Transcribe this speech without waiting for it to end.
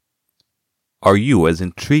Are you as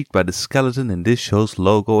intrigued by the skeleton in this show's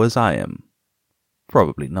logo as I am?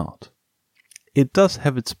 Probably not. It does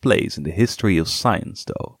have its place in the history of science,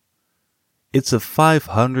 though. It's a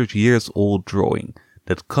 500 years old drawing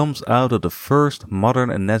that comes out of the first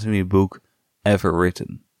modern anatomy book ever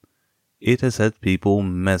written. It has had people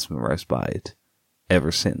mesmerized by it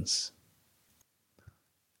ever since.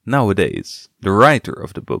 Nowadays, the writer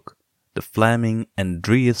of the book, the Fleming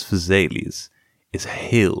Andreas Vesalius, is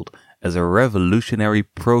hailed as a revolutionary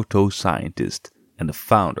proto-scientist and the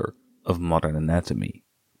founder of modern anatomy.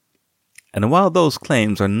 And while those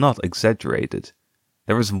claims are not exaggerated,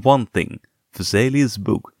 there is one thing Vesalius'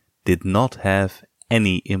 book did not have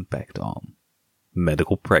any impact on: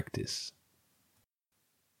 medical practice.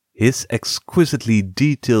 His exquisitely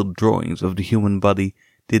detailed drawings of the human body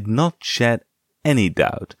did not shed any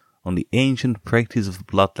doubt on the ancient practice of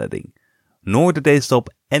bloodletting, nor did they stop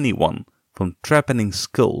anyone from trepanning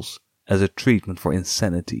skulls as a treatment for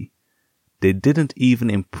insanity. They didn't even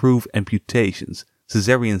improve amputations,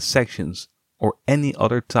 caesarean sections, or any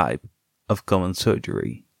other type of common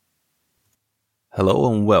surgery.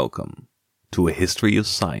 Hello and welcome to A History of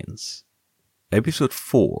Science, Episode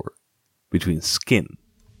 4, Between Skin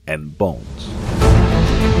and Bones.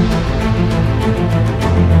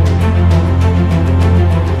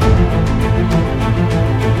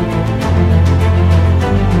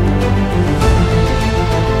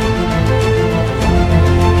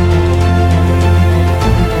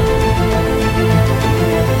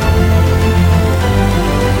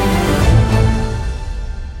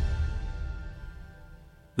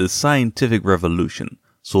 The scientific revolution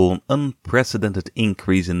saw an unprecedented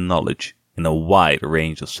increase in knowledge in a wide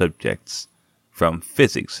range of subjects, from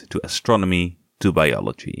physics to astronomy to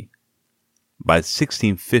biology. By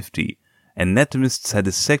 1650, anatomists had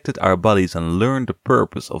dissected our bodies and learned the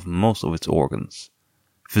purpose of most of its organs.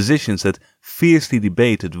 Physicians had fiercely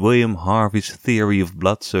debated William Harvey's theory of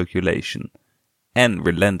blood circulation and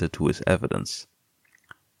relented to his evidence.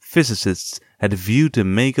 Physicists had viewed the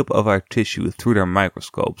makeup of our tissue through their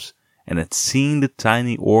microscopes and had seen the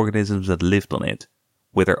tiny organisms that lived on it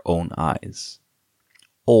with their own eyes.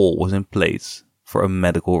 All was in place for a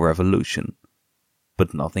medical revolution,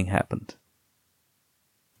 but nothing happened.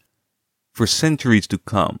 For centuries to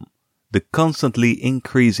come, the constantly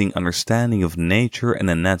increasing understanding of nature and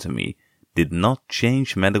anatomy did not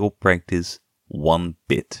change medical practice one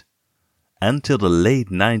bit. Until the late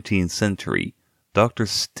 19th century,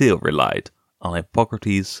 doctors still relied on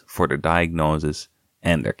Hippocrates for their diagnosis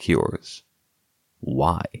and their cures.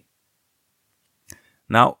 Why?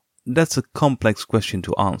 Now, that's a complex question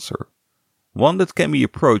to answer, one that can be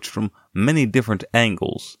approached from many different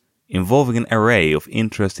angles, involving an array of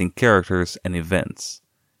interesting characters and events.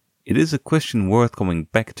 It is a question worth coming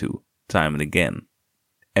back to time and again,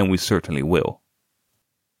 and we certainly will.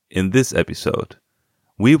 In this episode,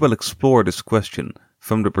 we will explore this question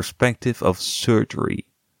from the perspective of surgery.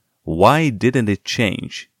 Why didn't it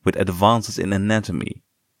change with advances in anatomy?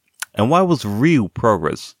 And why was real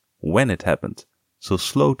progress, when it happened, so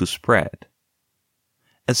slow to spread?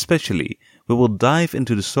 Especially, we will dive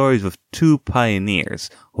into the stories of two pioneers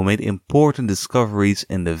who made important discoveries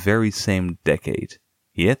in the very same decade,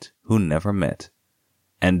 yet who never met: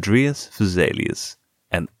 Andreas Vesalius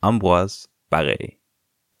and Ambroise Paré.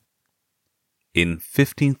 In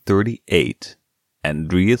 1538,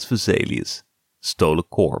 Andreas Vesalius stole a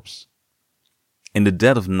corpse. In the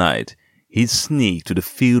dead of night, he sneaked to the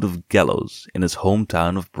field of gallows in his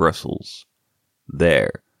hometown of Brussels.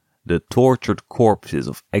 There, the tortured corpses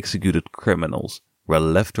of executed criminals were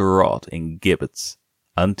left to rot in gibbets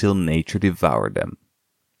until nature devoured them.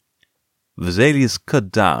 Vesalius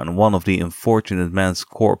cut down one of the unfortunate man's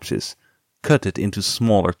corpses, cut it into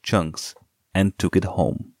smaller chunks, and took it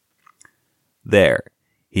home. There,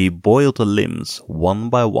 he boiled the limbs one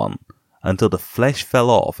by one until the flesh fell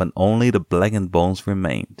off and only the blackened bones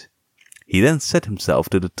remained. He then set himself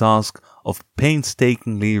to the task of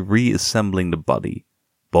painstakingly reassembling the body,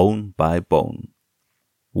 bone by bone.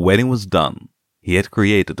 When it was done, he had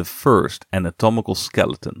created the first anatomical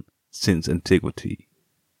skeleton since antiquity.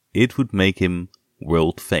 It would make him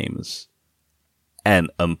world famous.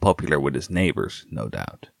 And unpopular with his neighbors, no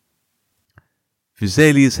doubt.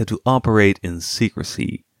 Vesalius had to operate in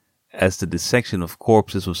secrecy, as the dissection of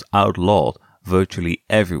corpses was outlawed virtually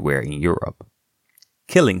everywhere in Europe.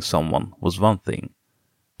 Killing someone was one thing,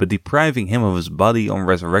 but depriving him of his body on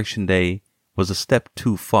Resurrection Day was a step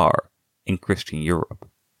too far in Christian Europe.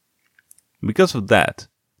 Because of that,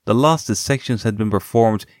 the last dissections had been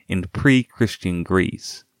performed in pre-Christian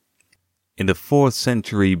Greece. In the 4th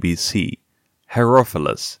century BC,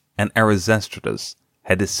 Herophilus and Erasistratus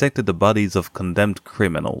had dissected the bodies of condemned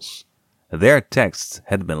criminals. Their texts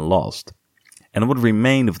had been lost, and what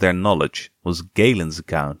remained of their knowledge was Galen's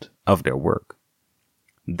account of their work.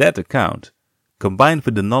 That account, combined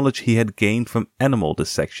with the knowledge he had gained from animal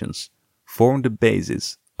dissections, formed the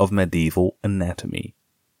basis of medieval anatomy,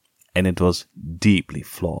 and it was deeply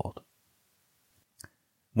flawed.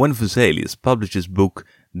 When Vesalius published his book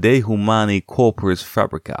De Humani Corporis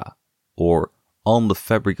Fabrica, or On the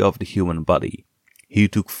Fabric of the Human Body, he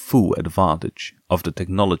took full advantage of the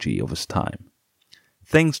technology of his time.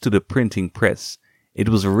 Thanks to the printing press, it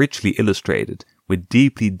was richly illustrated with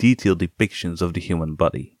deeply detailed depictions of the human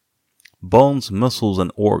body. Bones, muscles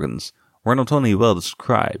and organs were not only well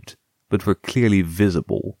described, but were clearly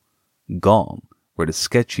visible. Gone were the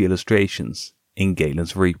sketchy illustrations in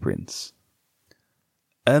Galen's reprints.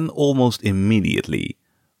 And almost immediately,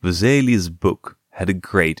 Vesalius' book had a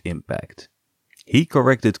great impact. He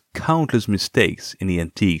corrected countless mistakes in the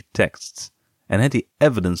antique texts and had the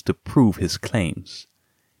evidence to prove his claims.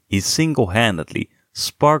 He single-handedly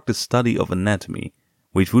sparked the study of anatomy,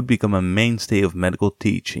 which would become a mainstay of medical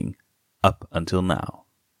teaching up until now.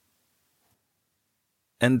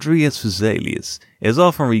 Andreas Vesalius is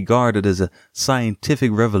often regarded as a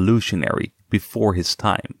scientific revolutionary before his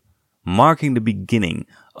time, marking the beginning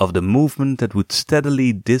of the movement that would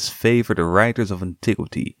steadily disfavor the writers of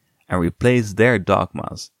antiquity and replace their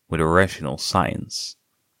dogmas with a rational science.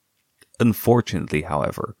 Unfortunately,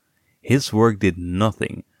 however, his work did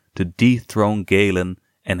nothing to dethrone Galen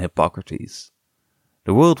and Hippocrates.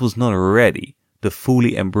 The world was not ready to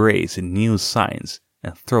fully embrace a new science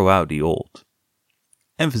and throw out the old.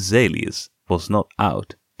 And Vesalius was not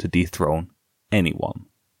out to dethrone anyone.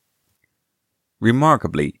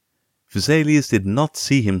 Remarkably, Vesalius did not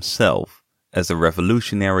see himself as the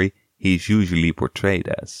revolutionary he is usually portrayed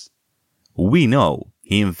as. We know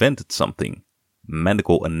he invented something,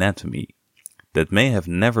 medical anatomy, that may have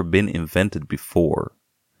never been invented before.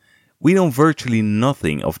 We know virtually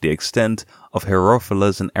nothing of the extent of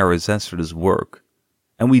Herophilus and Aristoteles' work,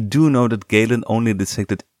 and we do know that Galen only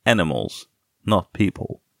dissected animals, not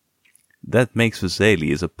people. That makes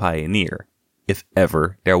Vesalius a pioneer, if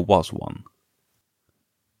ever there was one.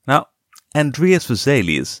 Now, Andreas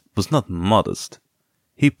Vesalius was not modest.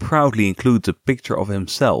 He proudly includes a picture of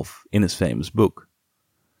himself in his famous book.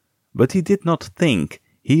 But he did not think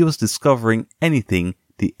he was discovering anything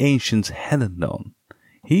the ancients hadn't known.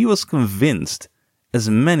 He was convinced, as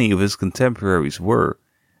many of his contemporaries were,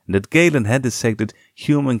 that Galen had dissected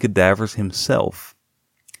human cadavers himself.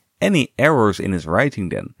 Any errors in his writing,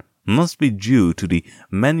 then, must be due to the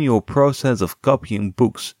manual process of copying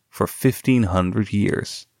books for 1500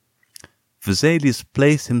 years. Vesalius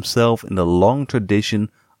placed himself in the long tradition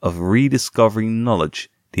of rediscovering knowledge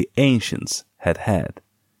the ancients had had.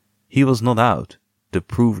 He was not out to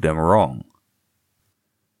prove them wrong.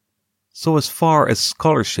 So as far as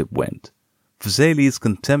scholarship went, Vesalius'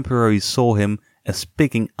 contemporaries saw him as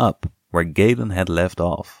picking up where Galen had left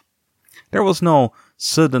off. There was no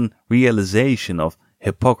sudden realization of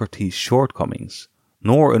Hippocrates' shortcomings,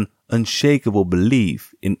 nor an unshakable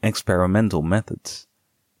belief in experimental methods.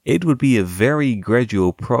 It would be a very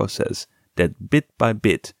gradual process that bit by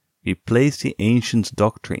bit replaced the ancient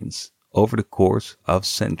doctrines over the course of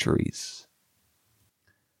centuries.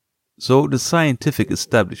 So the scientific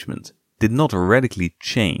establishment did not radically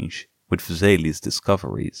change with Vesalius'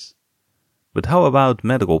 discoveries. But how about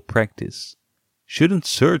medical practice? Shouldn't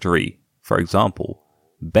surgery, for example,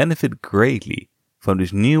 benefit greatly from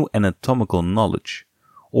this new anatomical knowledge,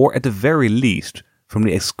 or at the very least from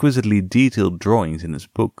the exquisitely detailed drawings in his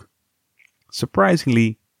book?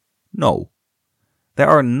 Surprisingly, no. There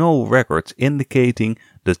are no records indicating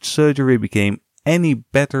that surgery became any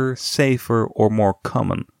better, safer, or more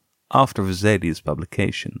common after Vesalius'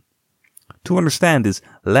 publication. To understand this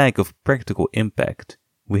lack of practical impact,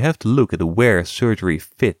 we have to look at where surgery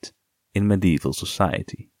fit in medieval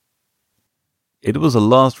society. It was a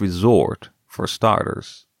last resort, for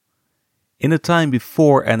starters. In a time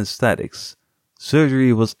before anesthetics,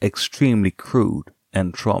 surgery was extremely crude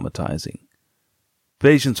and traumatizing.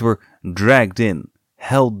 Patients were dragged in,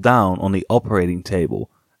 held down on the operating table,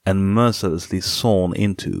 and mercilessly sawn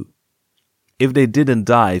into. If they didn't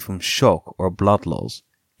die from shock or blood loss,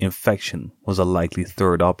 infection was a likely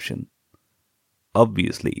third option.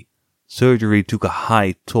 Obviously, surgery took a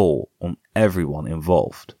high toll on everyone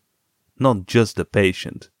involved. Not just the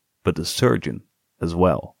patient, but the surgeon as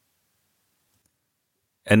well.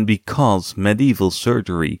 And because medieval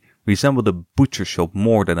surgery resembled a butcher shop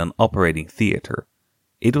more than an operating theater,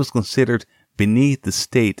 it was considered beneath the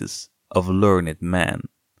status of learned man.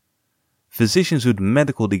 Physicians with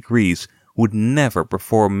medical degrees would never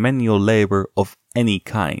perform manual labor of any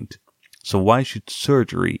kind, so why should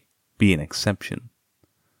surgery be an exception?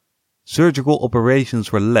 Surgical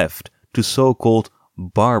operations were left to so-called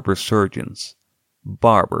barber surgeons,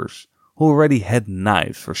 barbers who already had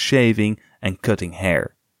knives for shaving and cutting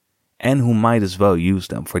hair, and who might as well use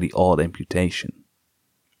them for the odd amputation.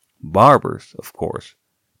 Barbers, of course,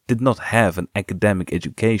 did not have an academic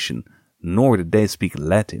education, nor did they speak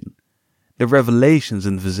Latin. The revelations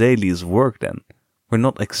in Vesalius' work, then, were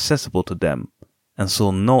not accessible to them and saw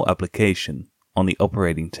no application on the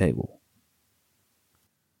operating table.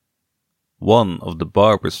 One of the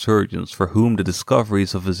barber surgeons for whom the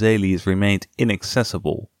discoveries of Vesalius remained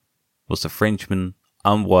inaccessible was the Frenchman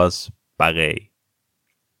Ambroise Paré.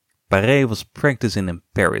 Paré was practicing in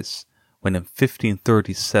Paris when in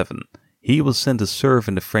 1537 he was sent to serve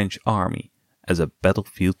in the French army as a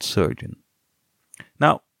battlefield surgeon.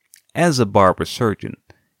 Now, as a barber surgeon,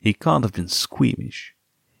 he can't have been squeamish.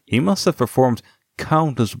 He must have performed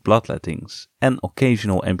countless bloodlettings and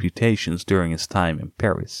occasional amputations during his time in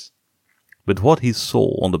Paris. But what he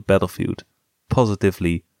saw on the battlefield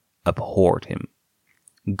positively abhorred him.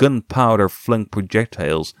 Gunpowder-flung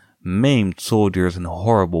projectiles maimed soldiers in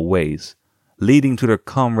horrible ways, leading to their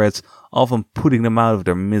comrades often putting them out of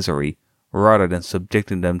their misery rather than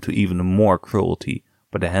subjecting them to even more cruelty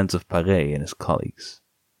by the hands of Paré and his colleagues.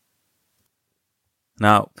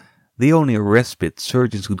 Now, the only respite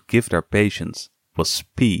surgeons could give their patients was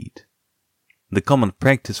speed. The common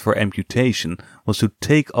practice for amputation was to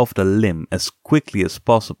take off the limb as quickly as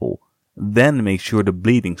possible, then make sure the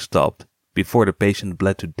bleeding stopped before the patient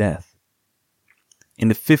bled to death. In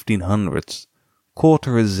the 1500s,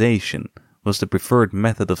 cauterization was the preferred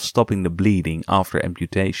method of stopping the bleeding after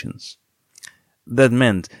amputations. That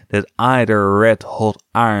meant that either red-hot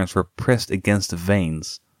irons were pressed against the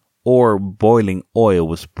veins, or boiling oil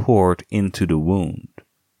was poured into the wound.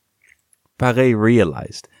 Paré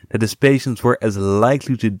realized that his patients were as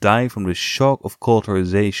likely to die from the shock of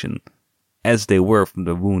cauterization as they were from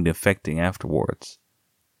the wound infecting afterwards.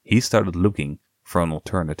 He started looking for an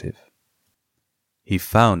alternative. He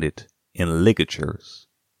found it in ligatures.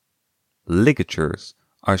 Ligatures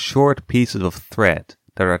are short pieces of thread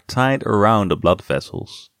that are tied around the blood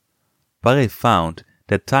vessels. Paré found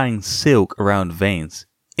that tying silk around veins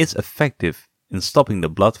is effective in stopping the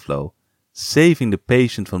blood flow, saving the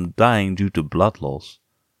patient from dying due to blood loss,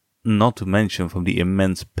 not to mention from the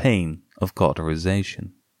immense pain of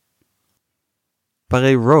cauterization.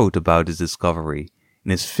 Paré wrote about his discovery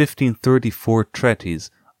in his 1534 treatise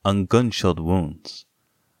on gunshot wounds.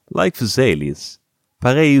 Like Vesalius,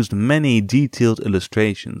 Paré used many detailed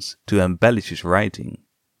illustrations to embellish his writing.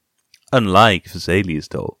 Unlike Vesalius,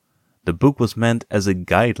 though, the book was meant as a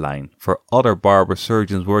guideline for other barber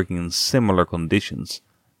surgeons working in similar conditions,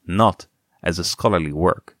 not as a scholarly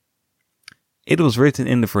work. It was written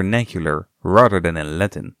in the vernacular rather than in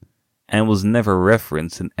Latin, and was never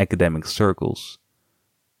referenced in academic circles.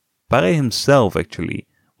 Paré himself, actually,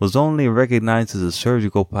 was only recognized as a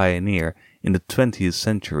surgical pioneer in the 20th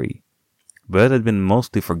century, but had been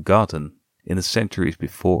mostly forgotten in the centuries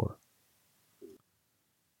before.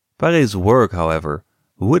 Paré's work, however,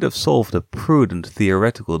 would have solved a prudent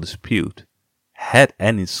theoretical dispute, had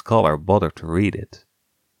any scholar bothered to read it.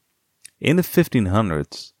 In the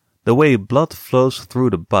 1500s, the way blood flows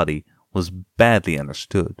through the body was badly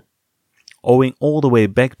understood. Owing all the way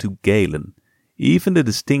back to Galen, even the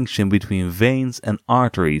distinction between veins and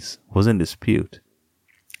arteries was in dispute.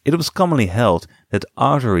 It was commonly held that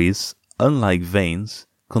arteries, unlike veins,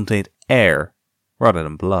 contained air rather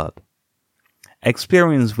than blood.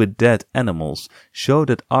 Experience with dead animals showed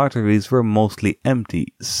that arteries were mostly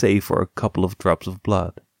empty, save for a couple of drops of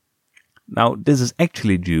blood. Now, this is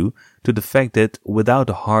actually due to the fact that without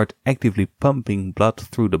the heart actively pumping blood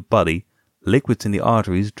through the body, liquids in the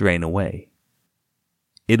arteries drain away.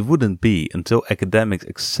 It wouldn't be until academics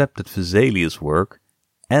accepted Vesalius' work,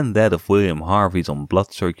 and that of William Harvey's on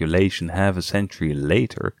blood circulation half a century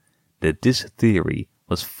later, that this theory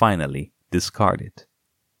was finally discarded.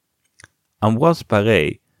 Ambroise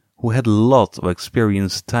Paré, who had lots of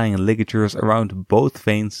experience tying ligatures around both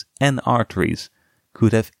veins and arteries,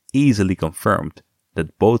 could have easily confirmed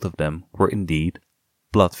that both of them were indeed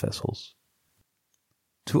blood vessels.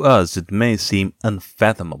 To us it may seem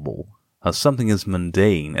unfathomable how something as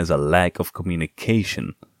mundane as a lack of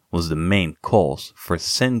communication was the main cause for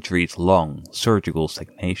centuries-long surgical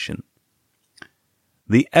stagnation.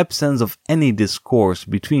 The absence of any discourse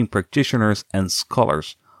between practitioners and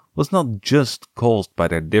scholars was not just caused by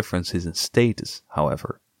their differences in status,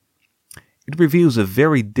 however. It reveals a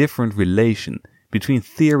very different relation between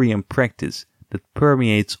theory and practice that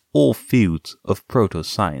permeates all fields of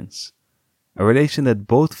proto-science, a relation that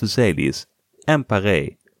both Vesalius and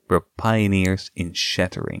Paré were pioneers in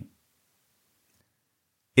shattering.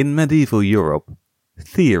 In medieval Europe,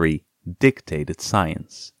 theory dictated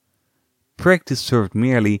science. Practice served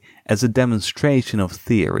merely as a demonstration of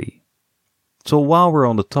theory. So while we're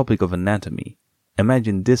on the topic of anatomy,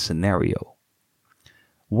 imagine this scenario.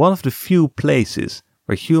 One of the few places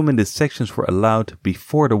where human dissections were allowed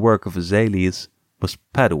before the work of Vesalius was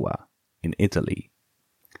Padua, in Italy.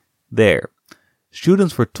 There,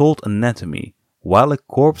 students were taught anatomy while a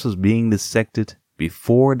corpse was being dissected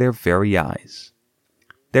before their very eyes.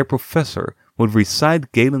 Their professor would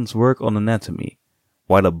recite Galen's work on anatomy,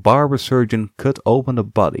 while a barber surgeon cut open the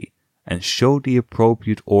body and showed the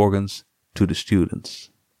appropriate organs to the students.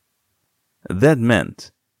 That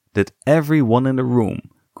meant that everyone in the room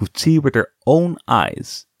could see with their own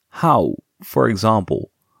eyes how, for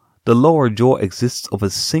example, the lower jaw exists of a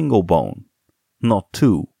single bone, not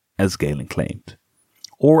two, as Galen claimed,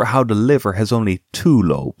 or how the liver has only 2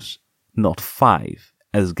 lobes, not 5,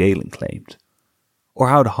 as Galen claimed, or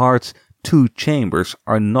how the heart's 2 chambers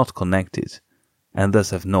are not connected, and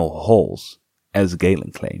thus have no holes, as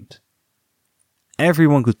Galen claimed.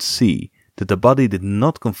 Everyone could see that the body did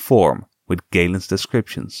not conform with Galen's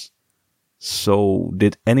descriptions. So,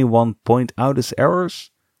 did anyone point out his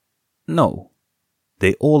errors? No.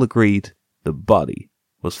 They all agreed the body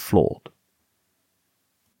was flawed.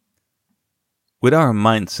 With our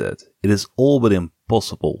mindset, it is all but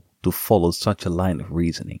impossible to follow such a line of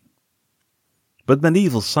reasoning. But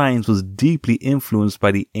medieval science was deeply influenced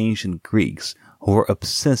by the ancient Greeks, who were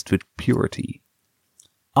obsessed with purity.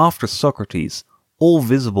 After Socrates, all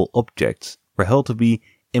visible objects were held to be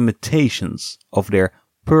imitations of their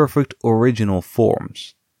perfect original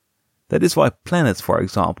forms. That is why planets, for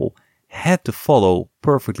example, had to follow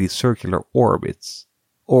perfectly circular orbits,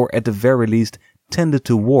 or at the very least tended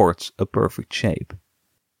towards a perfect shape.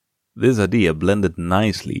 This idea blended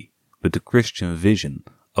nicely with the Christian vision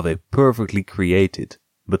of a perfectly created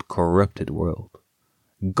but corrupted world.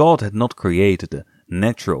 God had not created a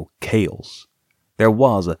natural chaos. There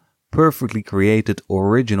was a perfectly created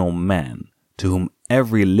original man to whom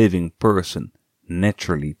every living person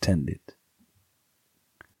naturally tended.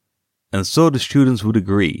 And so the students would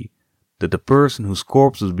agree that the person whose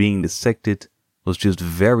corpse was being dissected was just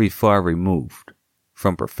very far removed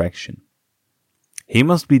from perfection. He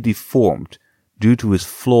must be deformed due to his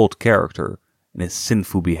flawed character and his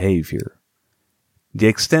sinful behavior. The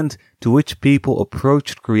extent to which people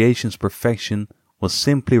approached creation's perfection was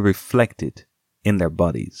simply reflected in their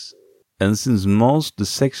bodies. And since most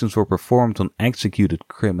dissections were performed on executed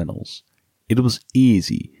criminals, it was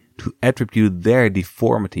easy to attribute their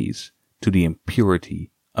deformities to the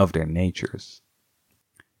impurity of their natures.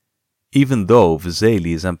 Even though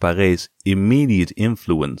Vesalius and Paré's immediate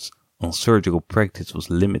influence on surgical practice was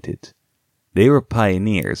limited, they were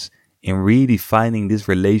pioneers in redefining this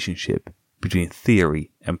relationship between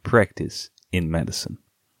theory and practice in medicine.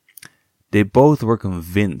 They both were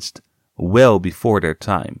convinced, well before their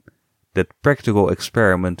time, that practical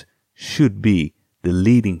experiment should be the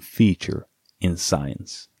leading feature in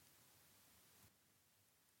science.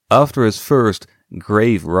 After his first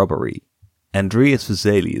grave robbery, Andreas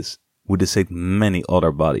Vesalius would dissect many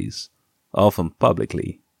other bodies, often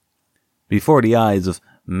publicly. Before the eyes of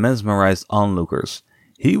mesmerized onlookers,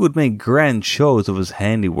 he would make grand shows of his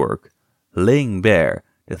handiwork, laying bare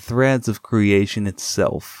the threads of creation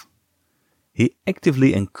itself. He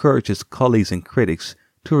actively encouraged his colleagues and critics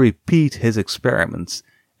to repeat his experiments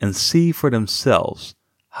and see for themselves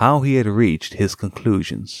how he had reached his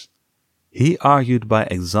conclusions. He argued by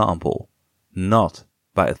example, not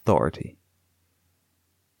by authority.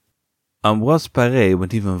 Ambroise Paré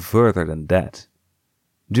went even further than that.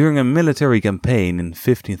 During a military campaign in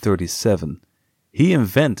 1537, he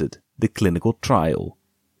invented the clinical trial,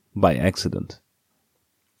 by accident.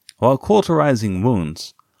 While cauterizing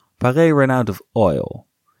wounds, Paré ran out of oil.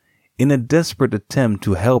 In a desperate attempt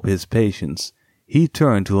to help his patients, he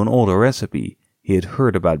turned to an older recipe he had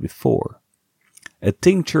heard about before. A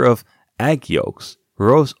tincture of egg yolks,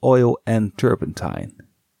 rose oil and turpentine.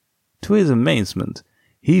 To his amazement,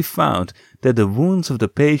 he found that the wounds of the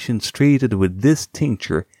patients treated with this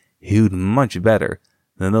tincture healed much better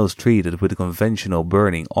than those treated with conventional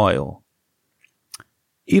burning oil.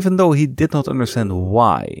 Even though he did not understand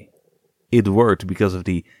why, it worked because of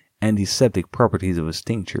the antiseptic properties of his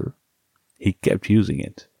tincture. He kept using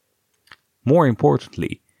it. More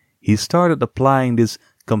importantly, he started applying this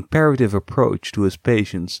comparative approach to his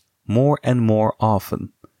patients more and more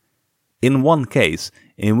often. In one case,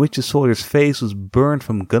 in which a soldier's face was burned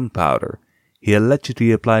from gunpowder, he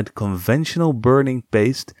allegedly applied conventional burning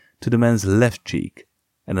paste to the man's left cheek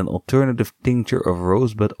and an alternative tincture of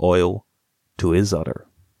rosebud oil to his other.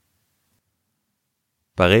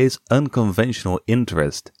 Paret's unconventional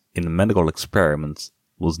interest in medical experiments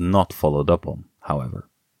was not followed up on, however.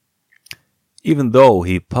 Even though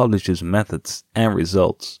he published his methods and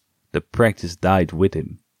results, the practice died with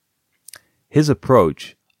him. His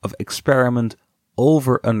approach of experiment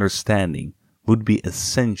over understanding would be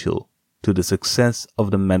essential to the success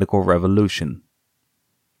of the medical revolution.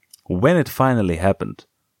 When it finally happened,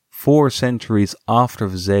 4 centuries after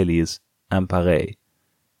Vesalius and Paret,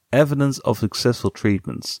 evidence of successful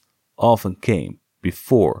treatments often came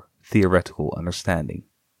before theoretical understanding.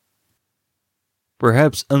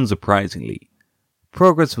 Perhaps unsurprisingly,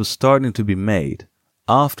 progress was starting to be made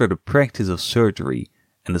after the practice of surgery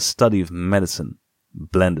and the study of medicine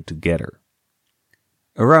blended together.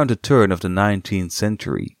 Around the turn of the 19th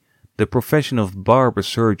century, the profession of barber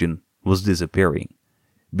surgeon was disappearing,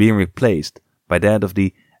 being replaced by that of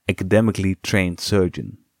the academically trained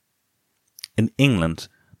surgeon. In England,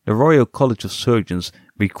 the Royal College of Surgeons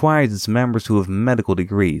required its members to have medical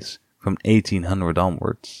degrees from 1800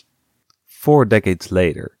 onwards. 4 decades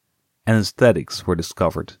later, anesthetics were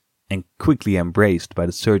discovered and quickly embraced by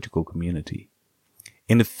the surgical community.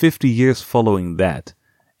 In the 50 years following that,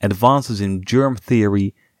 advances in germ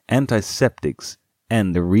theory, antiseptics,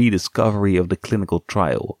 and the rediscovery of the clinical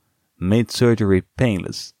trial made surgery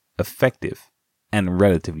painless, effective, and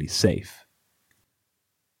relatively safe.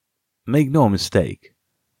 Make no mistake,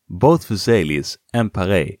 both Vesalius and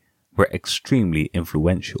Paret were extremely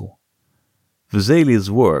influential. Vesalius'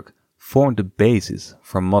 work formed the basis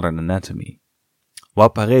for modern anatomy, while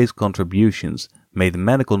Paret's contributions made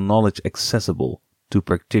medical knowledge accessible to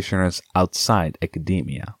practitioners outside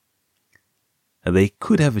academia. They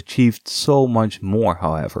could have achieved so much more,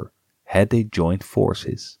 however, had they joined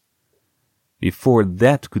forces. Before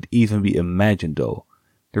that could even be imagined, though,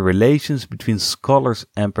 the relations between scholars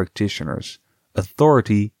and practitioners,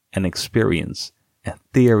 authority and experience, and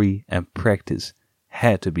theory and practice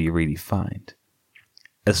had to be redefined.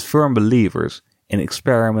 As firm believers in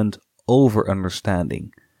experiment over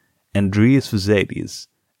understanding, Andreas Vesalius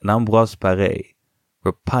and Ambroise Paret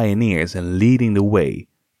were pioneers in leading the way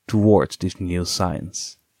towards this new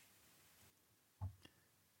science.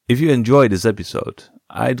 If you enjoyed this episode,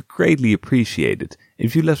 I'd greatly appreciate it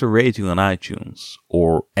if you left a rating on iTunes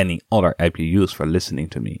or any other app you use for listening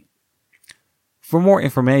to me. For more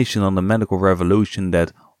information on the medical revolution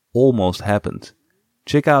that almost happened,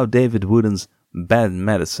 check out David Wooden's Bad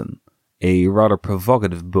Medicine, a rather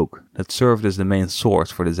provocative book that served as the main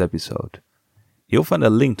source for this episode. You'll find a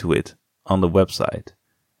link to it on the website,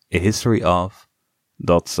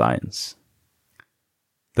 ahistoryOf.science.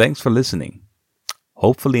 Thanks for listening.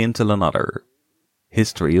 Hopefully until another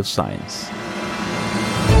History of Science.